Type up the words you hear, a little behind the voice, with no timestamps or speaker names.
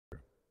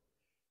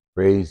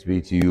Praise be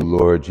to you,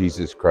 Lord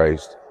Jesus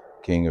Christ,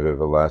 King of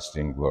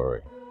everlasting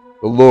glory.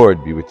 The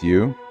Lord be with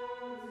you.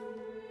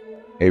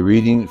 A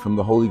reading from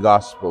the Holy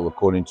Gospel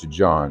according to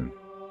John.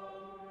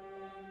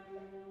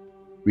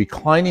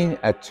 Reclining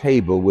at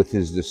table with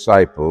his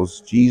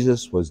disciples,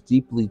 Jesus was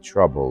deeply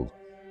troubled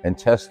and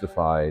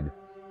testified,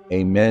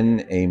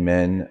 "Amen,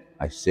 amen,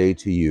 I say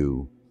to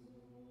you,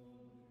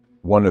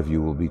 one of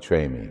you will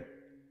betray me."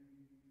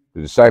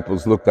 The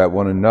disciples looked at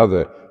one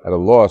another at a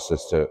loss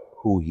as to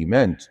who he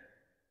meant.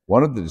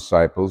 One of the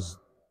disciples,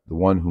 the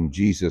one whom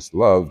Jesus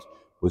loved,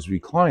 was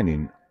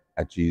reclining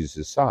at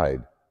Jesus'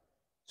 side.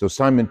 So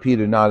Simon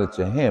Peter nodded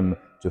to him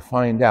to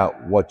find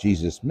out what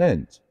Jesus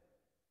meant.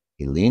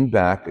 He leaned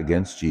back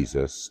against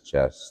Jesus'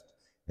 chest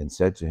and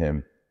said to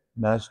him,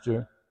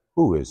 "Master,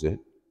 who is it?"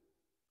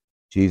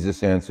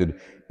 Jesus answered,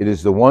 "It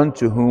is the one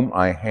to whom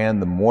I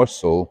hand the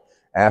morsel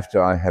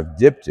after I have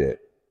dipped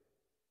it."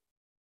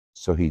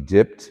 So he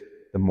dipped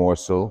the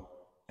morsel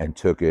and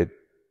took it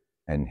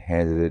and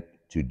handed it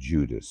to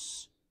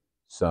Judas,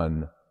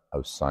 son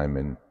of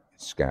Simon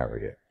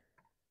Iscariot.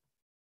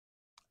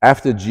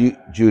 After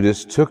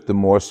Judas took the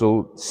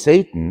morsel,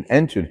 Satan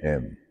entered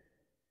him.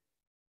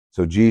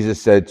 So Jesus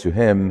said to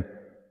him,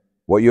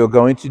 "What you're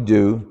going to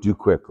do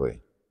quickly."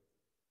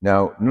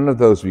 Now, none of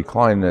those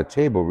reclining at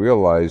table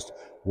realized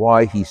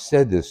why he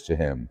said this to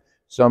him.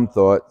 Some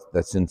thought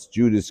that since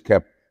Judas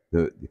kept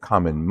the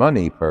common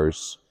money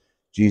purse,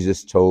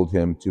 Jesus told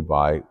him to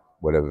buy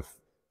whatever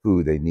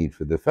food they need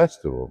for the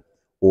festival,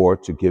 or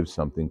to give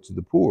something to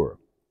the poor.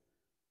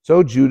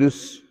 So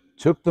Judas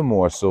took the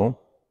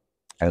morsel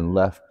and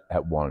left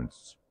at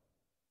once.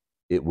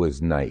 It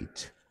was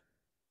night.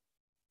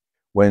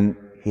 When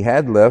he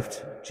had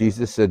left,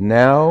 Jesus said,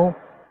 "Now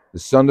the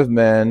Son of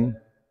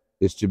Man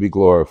is to be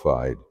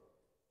glorified,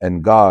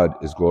 and God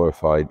is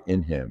glorified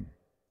in him.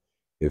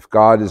 If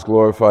God is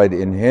glorified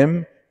in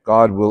him,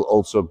 God will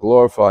also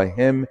glorify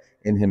him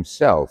in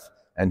himself,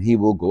 and he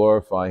will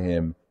glorify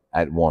him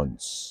at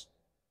once.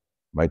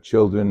 My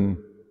children,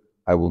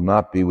 I will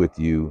not be with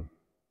you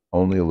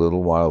only a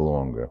little while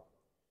longer.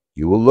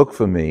 You will look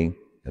for me,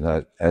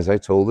 and as I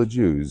told the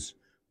Jews,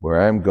 where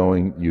I am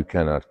going, you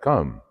cannot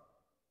come.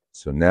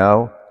 So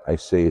now I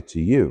say it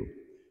to you."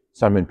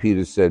 Simon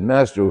Peter said,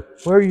 "Master,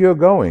 where are you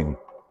going?"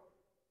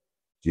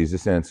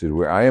 Jesus answered,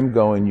 "Where I am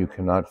going, you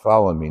cannot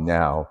follow me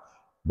now,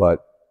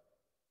 but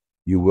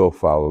you will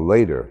follow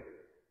later."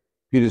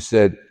 Peter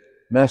said,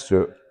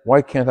 "Master,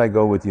 why can't I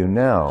go with you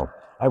now?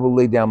 I will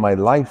lay down my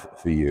life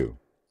for you."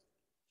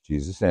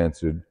 Jesus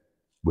answered,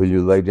 "Will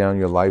you lay down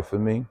your life for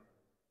me?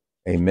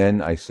 Amen,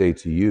 I say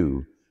to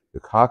you, the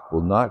cock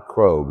will not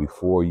crow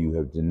before you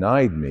have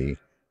denied me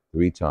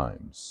 3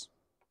 times.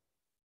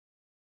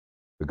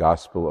 The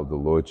Gospel of the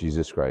Lord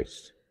Jesus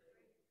Christ.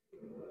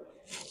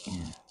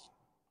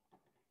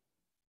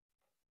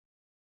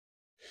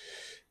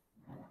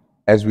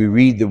 As we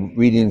read the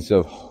readings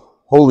of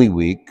Holy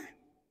Week,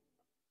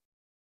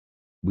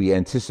 we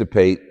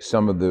anticipate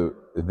some of the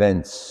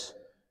events.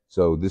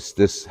 So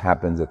this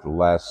happens at the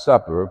Last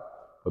Supper,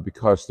 but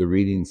because the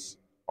readings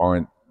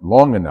aren't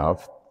long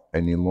enough,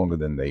 any longer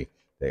than they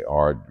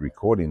are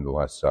recording the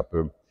Last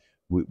Supper,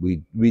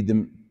 we read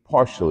them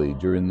partially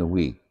during the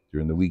week,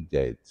 during the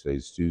weekday.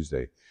 Today's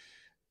Tuesday.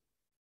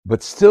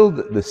 But still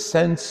the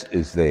sense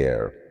is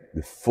there.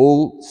 The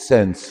full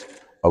sense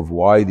of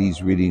why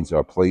these readings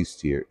are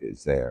placed here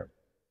is there.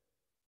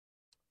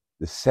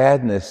 The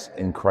sadness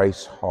in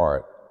Christ's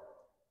heart,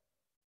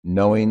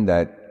 knowing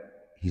that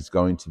he's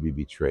going to be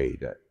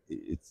betrayed.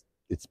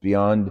 It's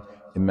beyond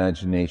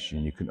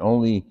imagination. You can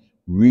only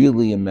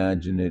really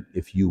imagine it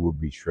if you were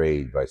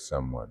betrayed by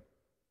someone.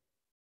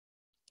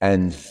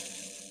 And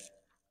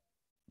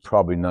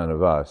probably none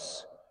of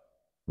us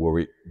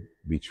were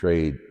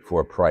betrayed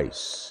for a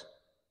price.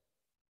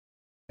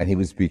 And he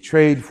was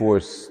betrayed for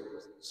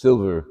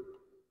silver,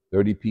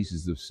 30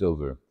 pieces of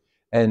silver.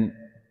 And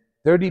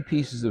 30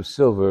 pieces of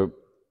silver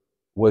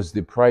was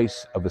the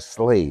price of a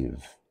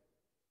slave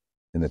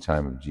in the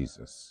time of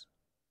Jesus,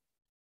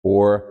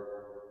 or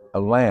a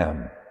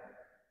lamb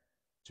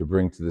to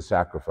bring to the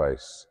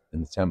sacrifice in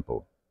the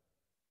temple.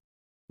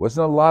 It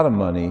wasn't a lot of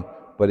money,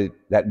 but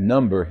that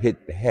number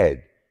hit the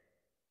head.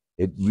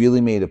 It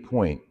really made a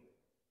point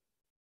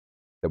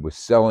that was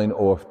selling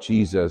off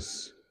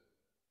Jesus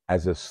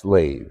as a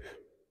slave.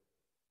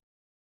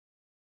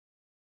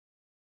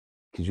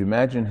 Could you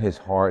imagine his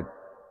heart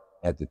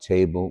at the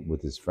table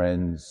with his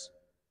friends?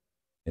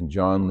 And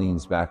John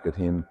leans back at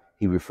him.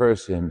 He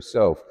refers to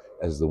himself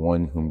as the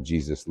one whom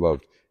Jesus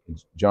loved.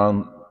 And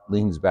John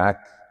leans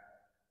back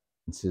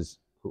and says,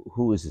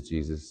 "Who is it,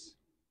 Jesus?"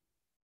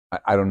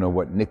 I don't know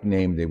what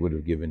nickname they would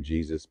have given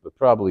Jesus, but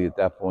probably at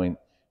that point,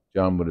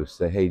 John would have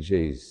said, "Hey,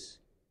 Jays,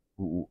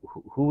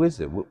 who is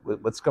it?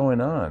 What's going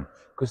on?"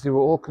 Because they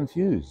were all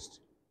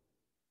confused.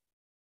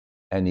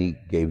 And he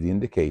gave the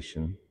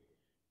indication.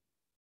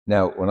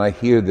 Now, when I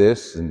hear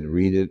this and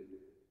read it,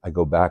 I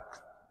go back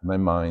in my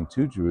mind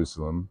to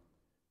Jerusalem,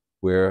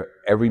 where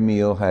every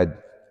meal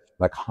had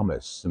like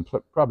hummus and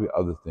probably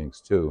other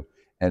things too.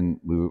 And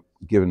we were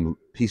given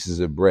pieces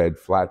of bread,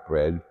 flat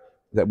bread,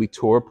 that we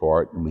tore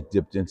apart and we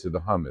dipped into the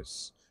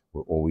hummus,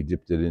 or we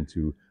dipped it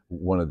into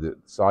one of the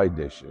side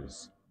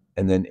dishes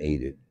and then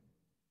ate it.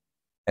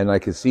 And I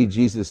could see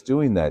Jesus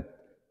doing that,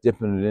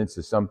 dipping it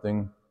into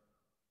something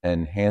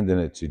and handing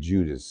it to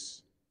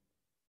Judas.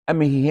 I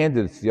mean, he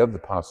handed it to the other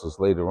apostles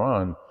later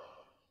on,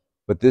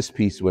 but this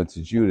piece went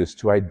to Judas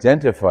to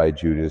identify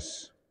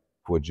Judas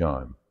for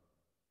John.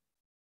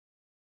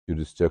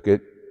 Judas took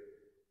it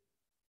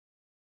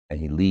and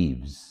he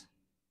leaves.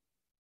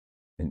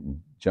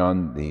 And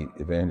John the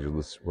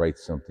evangelist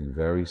writes something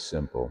very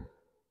simple.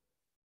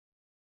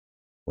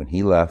 When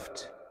he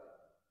left,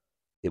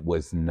 it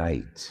was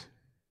night,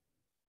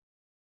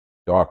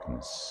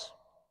 darkness.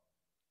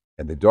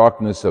 And the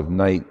darkness of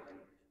night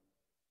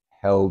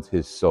held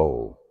his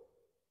soul,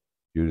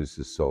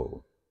 Judas'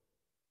 soul.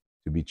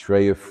 To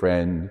betray a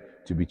friend,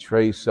 to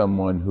betray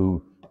someone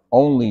who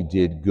only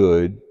did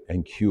good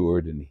and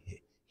cured and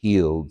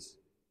healed.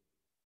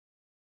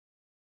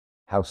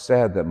 How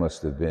sad that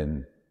must have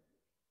been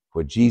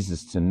for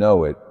Jesus to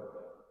know it.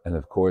 And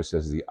of course,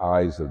 as the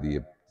eyes of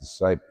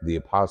the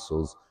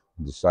apostles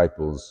and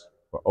disciples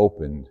were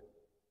opened,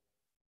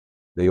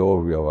 they all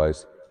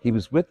realized he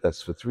was with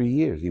us for 3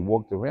 years. He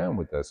walked around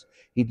with us.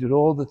 He did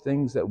all the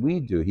things that we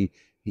do.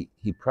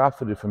 He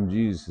profited from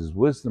Jesus'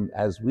 wisdom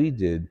as we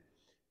did.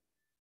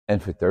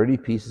 And for 30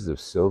 pieces of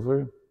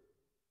silver,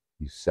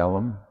 you sell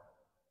them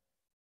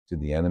to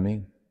the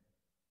enemy?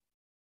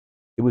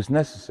 It was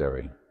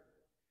necessary.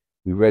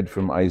 We read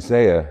from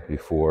Isaiah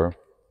before,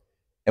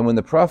 and when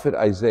the prophet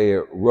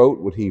Isaiah wrote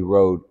what he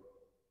wrote,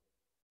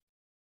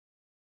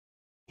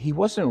 he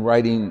wasn't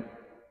writing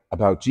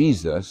about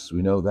Jesus,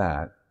 we know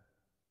that.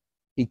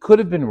 He could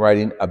have been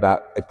writing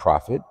about a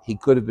prophet. He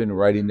could have been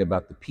writing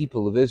about the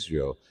people of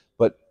Israel,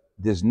 but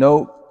there's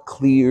no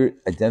clear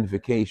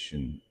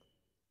identification.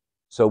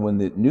 So when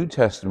the New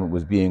Testament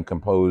was being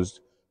composed,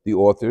 the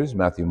authors,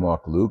 Matthew,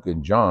 Mark, Luke,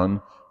 and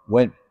John,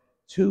 went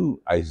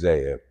to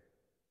Isaiah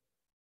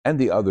and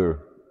the other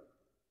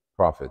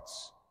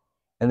prophets.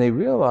 And they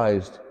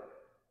realized,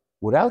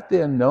 without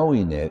their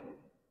knowing it,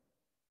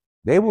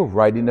 they were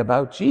writing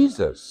about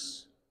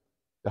Jesus.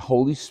 The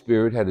Holy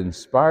Spirit had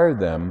inspired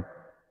them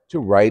to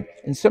write,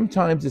 and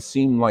sometimes it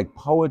seemed like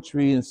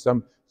poetry, and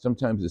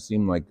sometimes it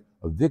seemed like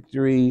a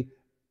victory.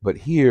 But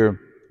here,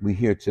 we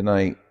hear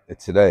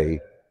today,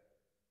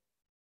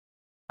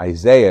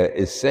 Isaiah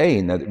is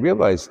saying that,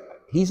 realize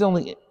he's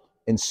only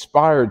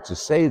inspired to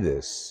say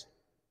this.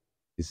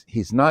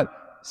 He's not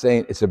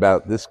saying it's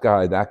about this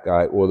guy, that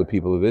guy, or the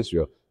people of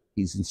Israel.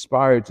 He's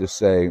inspired to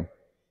say,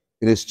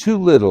 it is too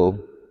little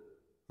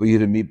for you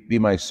to be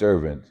my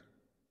servant,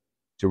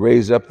 to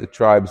raise up the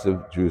tribes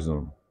of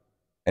Jerusalem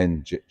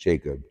and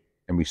Jacob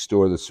and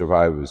restore the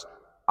survivors.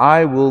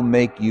 I will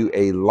make you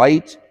a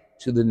light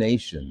to the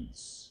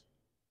nations.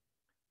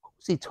 What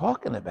was he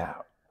talking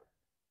about?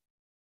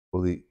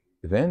 Well, the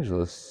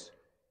evangelists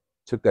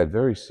took that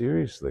very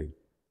seriously.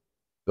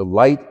 The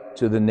light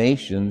to the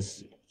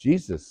nations,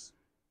 Jesus.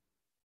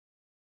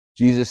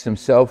 Jesus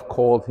himself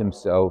called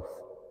himself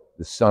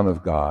the Son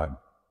of God,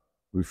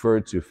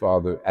 referred to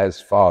Father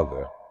as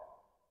Father.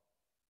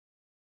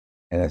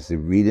 And as they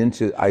read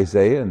into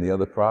Isaiah and the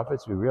other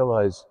prophets, we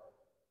realize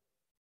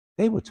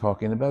they were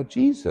talking about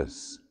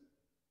Jesus.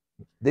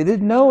 They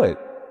didn't know it,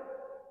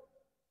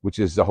 which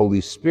is the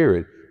Holy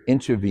Spirit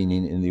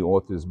intervening in the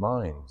author's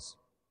minds.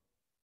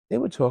 They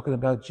were talking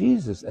about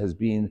Jesus as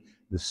being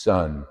the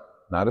Son,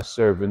 not a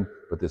servant,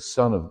 but the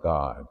Son of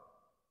God.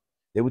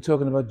 They were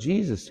talking about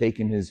Jesus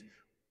taking his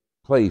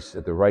place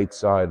at the right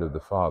side of the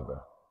Father.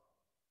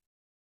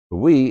 But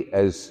we,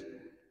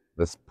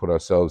 let's put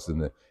ourselves in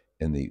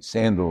the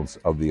sandals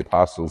of the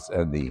apostles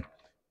and the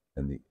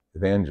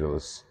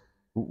evangelists,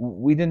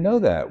 we didn't know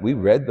that. We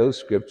read those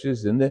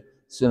scriptures in the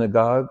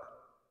synagogue,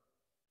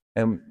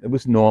 and it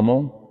was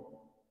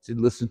normal to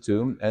listen to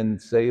them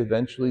and say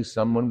eventually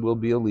someone will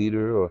be a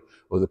leader,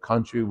 or the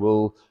country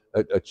will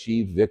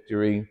achieve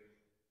victory.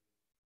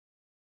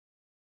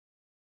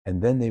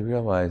 And then they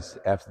realized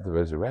after the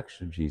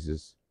resurrection of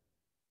Jesus,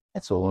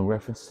 that's all in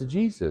reference to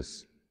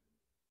Jesus.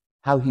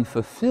 How he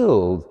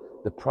fulfilled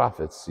the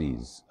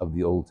prophecies of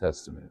the Old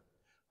Testament.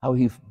 How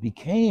he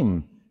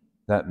became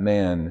that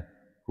man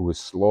who was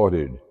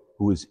slaughtered,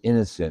 who was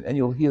innocent. And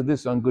you'll hear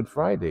this on Good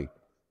Friday.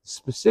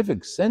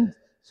 Specific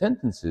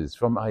sentences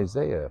from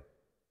Isaiah.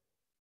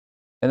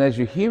 And as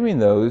you're hearing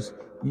those,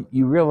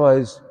 you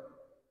realize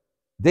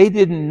they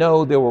didn't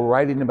know they were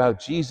writing about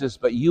Jesus,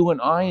 but you and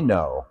I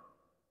know.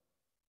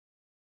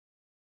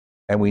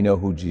 And we know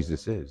who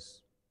Jesus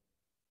is.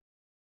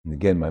 And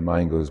again, my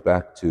mind goes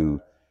back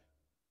to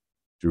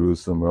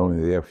Jerusalem. We're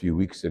only there a few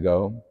weeks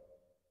ago.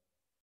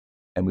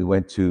 And we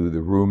went to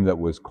the room that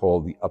was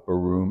called the upper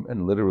room,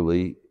 and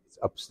literally it's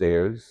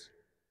upstairs.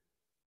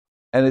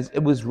 And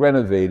it was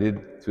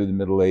renovated through the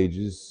Middle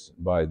Ages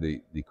by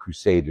the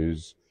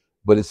Crusaders,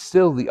 but it's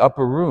still the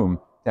upper room.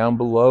 Down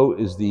below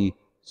is the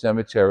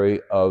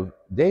cemetery of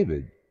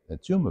David, the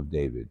tomb of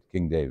David,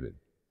 King David.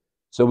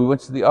 So we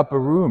went to the upper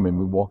room and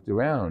we walked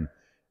around.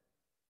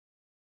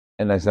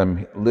 And as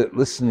I'm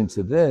listening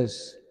to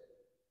this,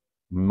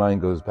 My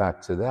mind goes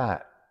back to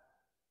that,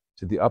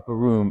 to the upper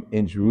room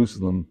in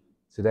Jerusalem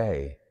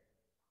today,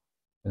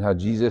 and how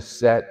Jesus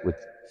sat with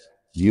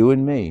you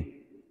and me,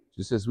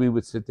 just as we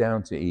would sit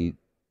down to eat,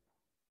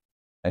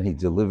 and he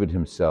delivered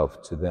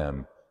himself to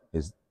them,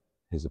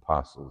 his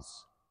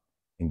apostles,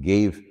 and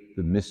gave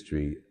the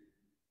mystery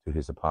to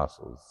his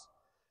apostles.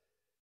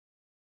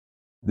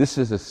 This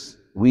is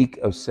a week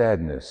of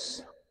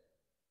sadness.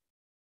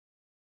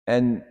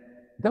 And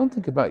don't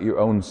think about your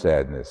own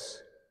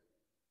sadness.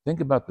 Think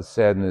about the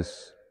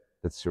sadness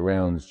that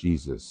surrounds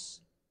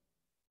Jesus.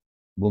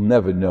 We'll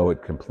never know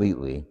it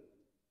completely,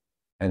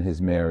 and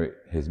his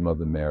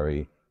mother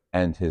Mary,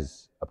 and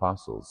his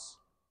apostles.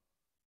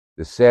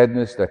 The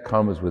sadness that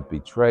comes with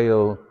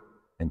betrayal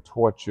and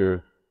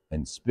torture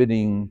and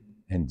spitting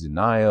and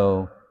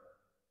denial,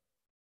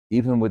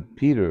 even with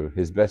Peter,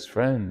 his best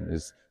friend,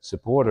 his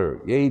supporter.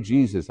 Yay,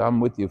 Jesus, I'm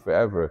with you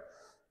forever.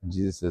 And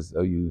Jesus says,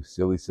 oh, you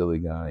silly, silly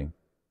guy.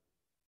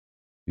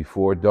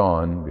 Before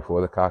dawn,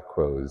 before the cock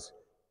crows,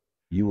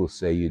 you will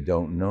say you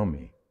don't know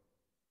me.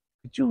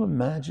 Could you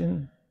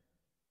imagine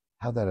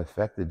how that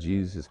affected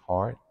Jesus'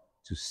 heart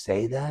to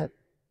say that?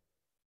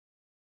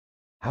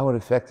 How it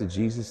affected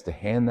Jesus to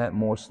hand that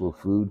morsel of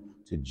food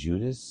to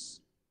Judas?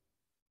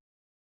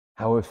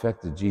 How it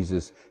affected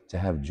Jesus to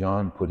have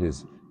John put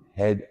his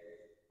head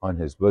on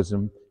his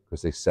bosom,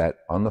 because they sat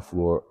on the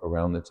floor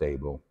around the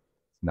table,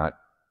 not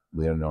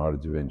Leonardo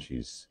da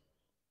Vinci's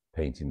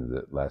painting of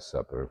the Last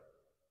Supper.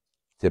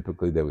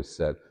 Typically, they would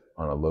sit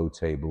on a low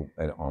table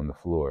and on the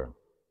floor.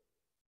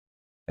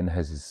 And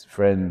as his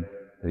friend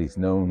that he's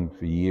known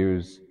for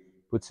years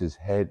puts his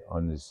head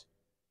on his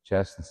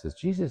chest and says,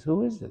 Jesus,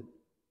 who is it?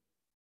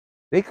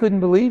 They couldn't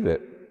believe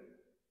it.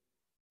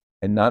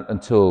 And not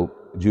until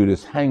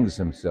Judas hangs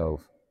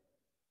himself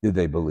did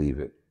they believe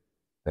it,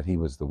 that he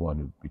was the one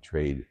who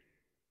betrayed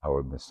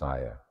our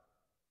Messiah.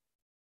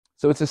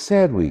 So it's a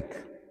sad week.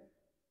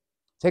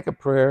 Take a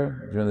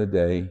prayer during the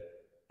day,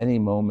 any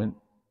moment,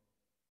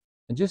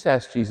 and just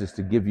ask Jesus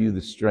to give you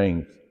the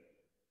strength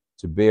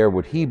to bear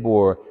what he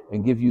bore,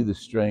 and give you the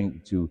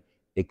strength to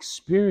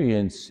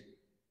experience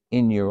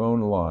in your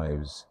own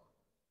lives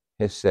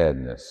his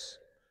sadness.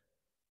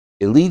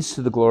 It leads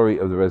to the glory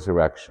of the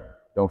resurrection.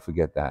 Don't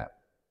forget that.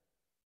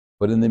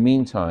 But in the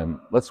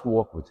meantime, let's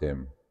walk with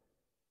him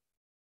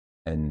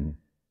and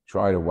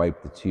try to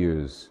wipe the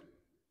tears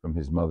from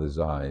his mother's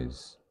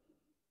eyes,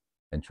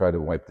 and try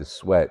to wipe the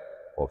sweat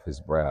off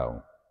his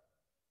brow,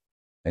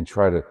 and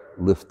try to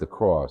lift the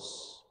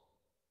cross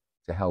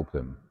to help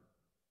him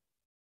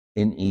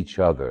in each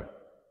other.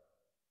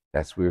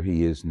 That's where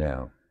he is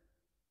now,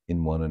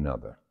 in one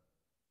another.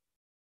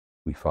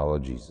 We follow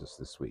Jesus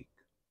this week.